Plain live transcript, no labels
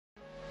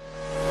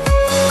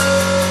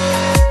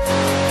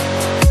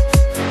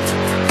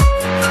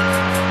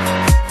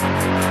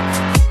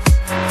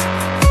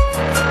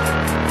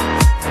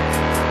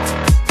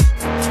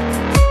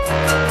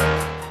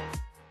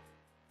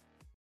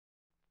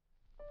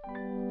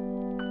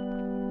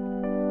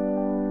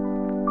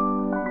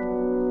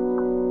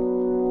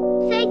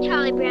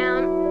Charlie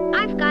Brown,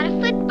 I've got a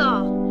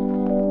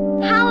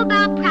football. How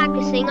about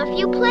practicing a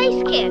few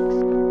place kicks?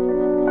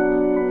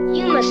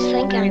 You must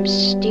think I'm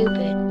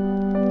stupid.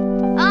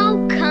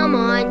 Oh, come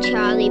on,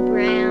 Charlie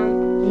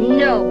Brown.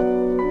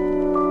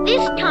 No.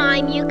 This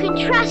time you can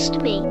trust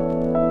me.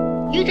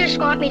 You just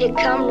want me to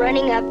come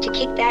running up to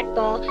kick that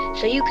ball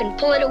so you can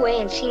pull it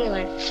away and see me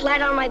land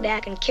flat on my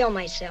back and kill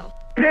myself.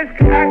 Let's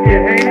clap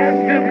your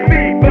hands to the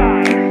beat,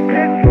 boy.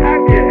 Let's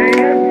clap your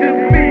hands to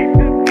the beat.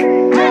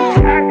 Let's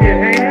clap your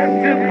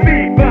hands to the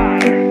beat, boy.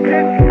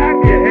 Let's clap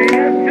your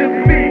hands to the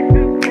beat.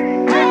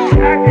 Let's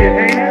clap your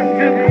hands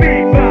to the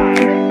beat, boy.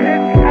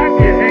 Let's clap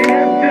your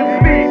hands to the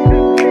beat.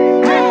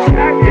 Let's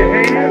clap your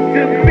hands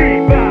to the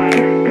beat, boy.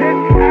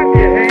 Let's clap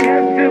your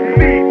hands to the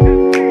beat.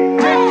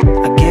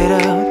 I get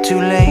up too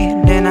late,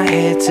 then I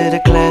head to the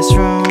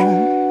classroom.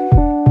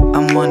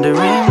 I'm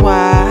wondering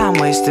why I'm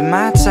wasting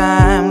my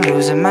time,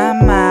 losing my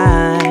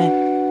mind.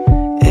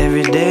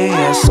 Every day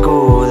at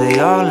school, they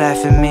all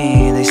laugh at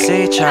me. They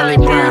say, Charlie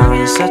Brown,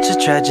 you're such a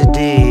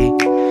tragedy.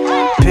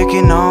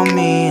 Picking on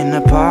me in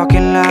the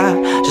parking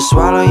lot. Just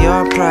swallow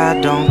your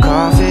pride, don't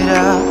cough it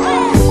up.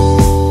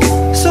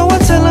 So I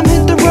tell them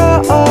hit the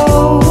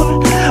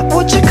road.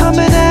 What you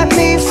coming at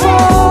me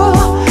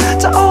for?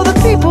 To all the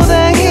people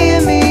that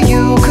hear me,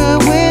 you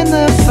could win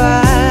the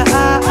fight.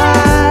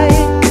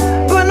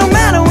 But no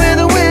matter where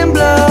the wind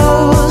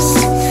blows,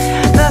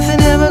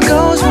 nothing ever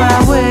goes my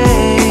way.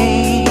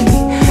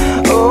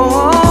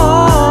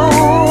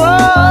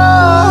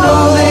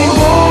 No, they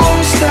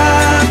won't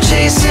stop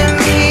chasing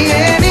me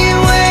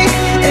anyway.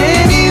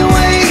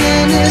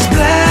 And this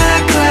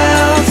black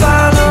cloud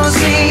follows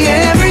me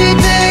every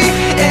day.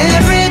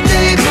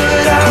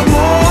 But I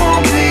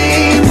won't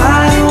be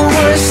my own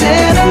worst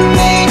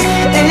enemy.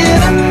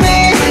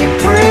 They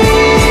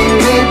bring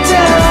me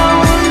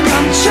down.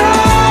 I'm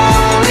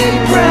Charlie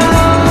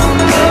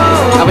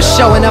Brown. I was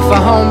showing up for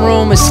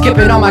homeroom and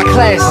skipping all my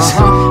classes.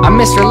 I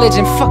missed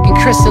religion, fucking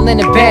Crystal in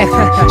the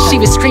bathroom. She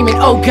was screaming,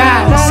 oh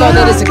God, saw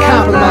that as a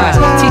compromise.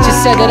 Teacher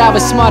said that I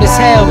was smart as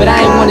hell, but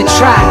I ain't wanna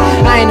try.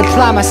 I ain't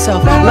apply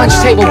myself, lunch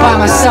table by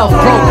myself.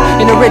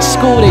 Broke in a rich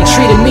school, they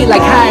treated me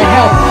like hired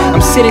help.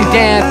 I'm sitting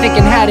down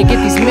thinking how to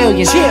get these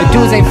millions. The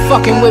dudes ain't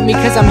fucking with me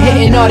cause I'm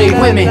hitting all they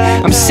women.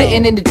 I'm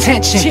sitting in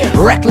detention,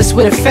 reckless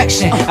with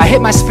affection. I hit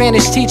my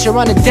Spanish teacher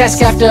on the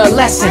desk after a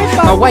lesson.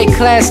 My white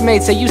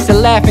classmates, they used to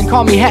laugh and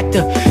call me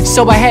Hector.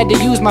 So I had to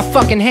use my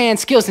fucking hand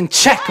skills and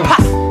check 'em.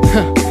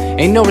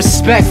 Ain't no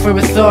respect for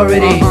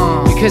authority,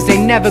 because they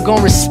never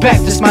gon'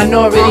 respect us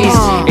minorities.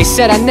 They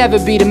said I'd never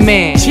be the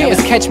man. That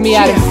was catch me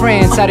out in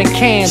France, out in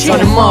Cannes, on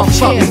a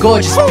motherfucking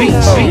gorgeous beach.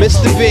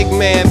 Mr. Big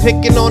Man,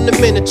 picking on the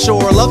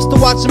miniature. Loves to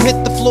watch them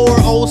hit the floor,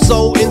 oh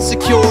so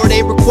insecure.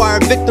 They require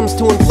victims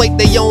to inflate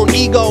their own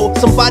ego.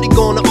 Somebody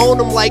gonna own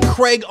them like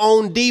Craig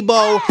owned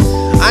Debo.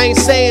 I ain't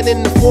saying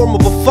in the form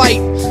of a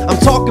fight, I'm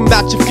talking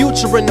about your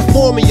future in the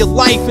form of your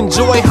life.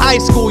 Enjoy high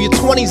school, your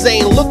 20s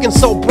ain't looking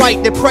so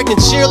bright. That pregnant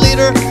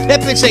cheerleader,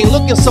 that bitch ain't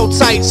looking so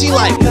tight. She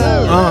like,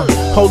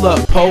 hold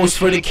up, pose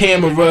for the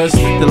cameras.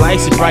 The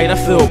lights are bright, I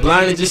feel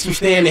blinded just from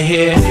standing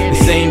here. The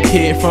same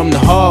kid from the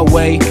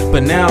hallway,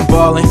 but now I'm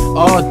ballin'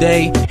 all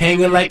day,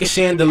 hanging like a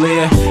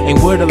chandelier. Ain't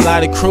with a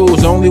lot of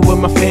crews, only with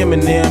my fam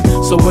and them.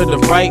 So with a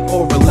right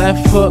or a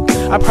left hook,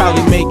 I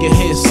probably make a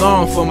hit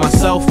song for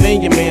myself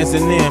and your mans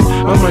and them.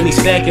 My money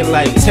stacking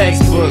like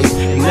textbooks,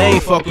 and they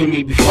ain't fuck with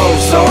me before.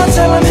 So I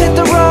tell them hit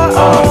the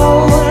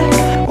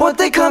road. What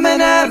they coming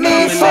at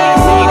me for?